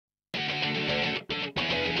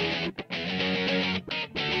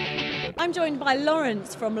I'm joined by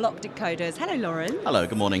Lawrence from Lock Decoders. Hello, Lawrence. Hello,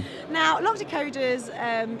 good morning. Now, Lock Decoders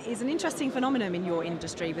is an interesting phenomenon in your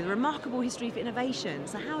industry with a remarkable history for innovation.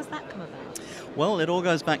 So how has that come about? Well, it all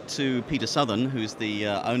goes back to Peter Southern, who's the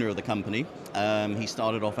owner of the company. He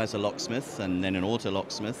started off as a locksmith and then an auto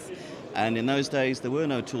locksmith. And in those days, there were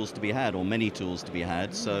no tools to be had, or many tools to be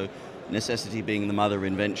had. So necessity being the mother of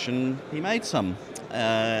invention, he made some.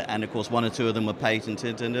 And of course, one or two of them were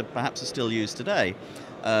patented and perhaps are still used today.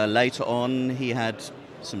 Later on, he had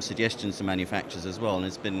some suggestions to manufacturers as well, and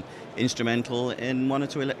it's been instrumental in one or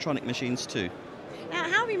two electronic machines too. Now,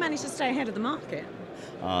 how have you managed to stay ahead of the market?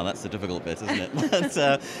 Ah, that's the difficult bit, isn't it?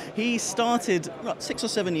 But, he started 6 or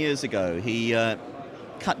 7 years ago. He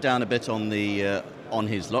cut down a bit on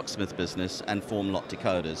his locksmith business and formed Lock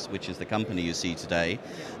Decoders, which is the company you see today,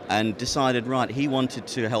 and decided, right, he wanted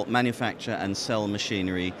to help manufacture and sell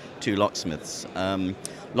machinery to locksmiths.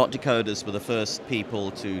 Lock Decoders were the first people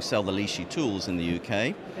to sell the Lishi tools in the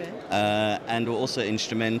UK, and were also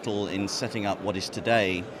instrumental in setting up what is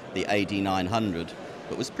today the AD900,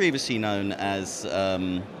 but was previously known as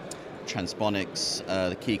Transponics,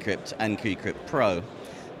 the KeyCrypt and KeyCrypt Pro.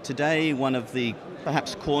 Today, one of the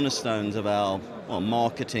perhaps cornerstones of our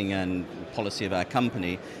marketing and policy of our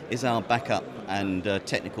company is our backup and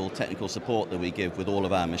technical support that we give with all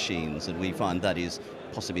of our machines, and we find that is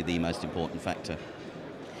possibly the most important factor.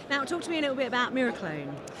 Now, talk to me a little bit about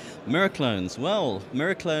Miraclone. Miraclones, well,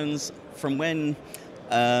 Miraclones, from when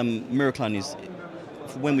Miraclone is,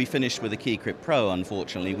 when we finished with the KeyCrypt Pro,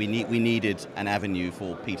 unfortunately, we needed an avenue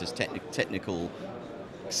for Peter's technical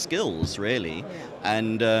skills, really,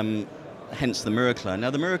 and hence the Miraclone. Now,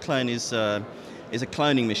 the Miraclone is a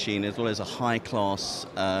cloning machine as well as a high-class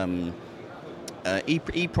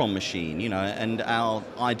EEPROM machine, you know, and our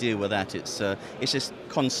idea with that, it's just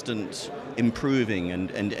constant improving and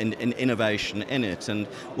innovation in it, and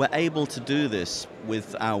we're able to do this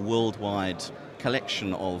with our worldwide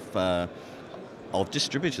collection of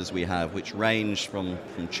distributors we have, which range from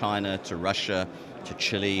China to Russia to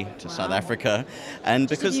Chile to South Africa, and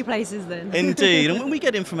just because a few places then. Indeed, and when we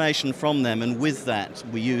get information from them, and with that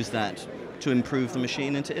we use that to improve the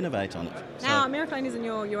machine and to innovate on it. Now, Miraclone isn't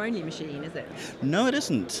your only machine, is it? No, it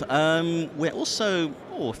isn't. We're also,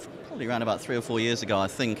 probably around about 3 or 4 years ago, I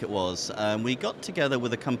think it was, we got together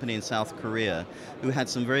with a company in South Korea who had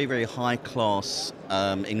some very, very high-class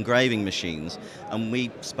engraving machines, and we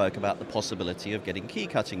spoke about the possibility of getting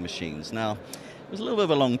key-cutting machines. Now, it was a little bit of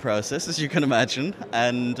a long process, as you can imagine,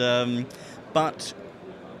 and but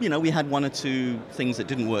you know, we had 1 or 2 things that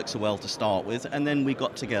didn't work so well to start with, and then we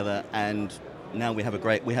got together, and now we had a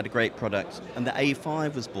great product, and the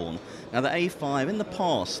A5 was born. Now, the A5, in the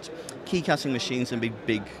past, key cutting machines can be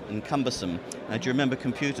big and cumbersome. Now, do you remember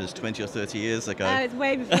computers 20 or 30 years ago? Oh, it's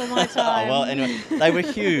way before my time. Well, anyway, they were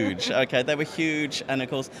huge. Okay, they were huge, and of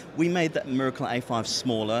course, we made that Miracle A5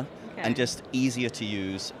 smaller and just easier to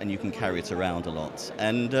use, and you can carry it around a lot,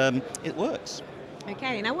 and it works.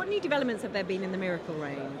 Okay, now what new developments have there been in the Miracle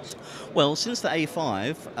range? Well, since the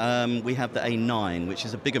A5, we have the A9, which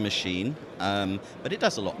is a bigger machine, but it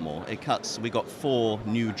does a lot more. It cuts, we got 4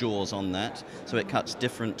 new jaws on that, so it cuts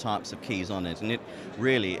different types of keys on it, and it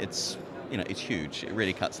really, it's huge. It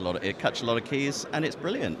really cuts a lot of keys, and it's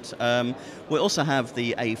brilliant. We also have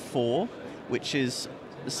the A4, which is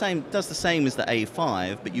does the same as the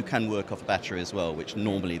A5, but you can work off a battery as well, which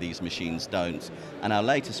normally these machines don't. And our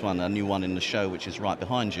latest one, our new one in the show, which is right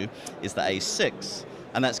behind you, is the A6,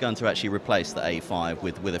 and that's going to actually replace the A5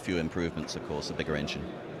 with a few improvements, of course, a bigger engine.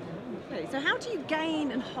 Okay, so how do you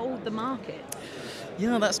gain and hold the market?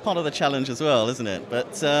 Yeah, that's part of the challenge as well, isn't it?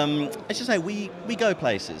 But as you say, we go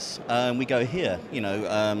places. We go here, you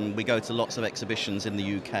know, we go to lots of exhibitions in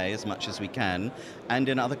the UK as much as we can, and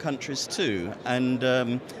in other countries too, and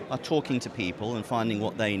are talking to people and finding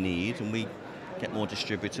what they need, and we get more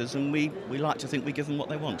distributors, and we like to think we give them what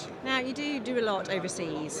they want. Now, you do a lot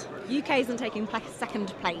overseas. UK isn't taking second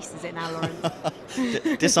place, is it now,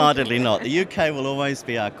 Lawrence? Decidedly not. The UK will always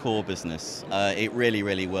be our core business. It really,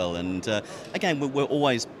 really will. And again, we're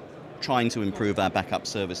always trying to improve our backup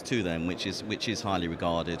service to them, which is highly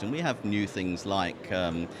regarded. And we have new things like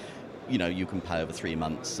you know, you can pay over 3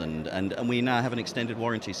 months, and we now have an extended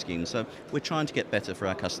warranty scheme. So we're trying to get better for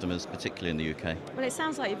our customers, particularly in the UK. Well, it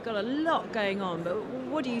sounds like you've got a lot going on, but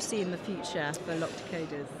what do you see in the future for Lock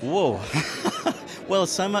Decoders? Whoa. Well,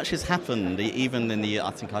 so much has happened, even in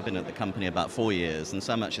I think I've been at the company about 4 years, and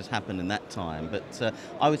so much has happened in that time. But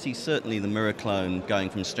I would see certainly the Miraclone going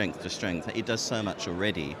from strength to strength. It does so much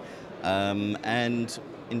already. And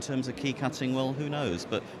in terms of key cutting, well, who knows?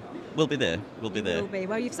 But We'll be there. We'll be there. Will be.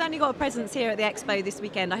 Well, you've certainly got a presence here at the Expo this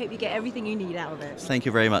weekend. I hope you get everything you need out of it. Thank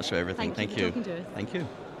you very much for everything. Thank you for talking to us. Thank you.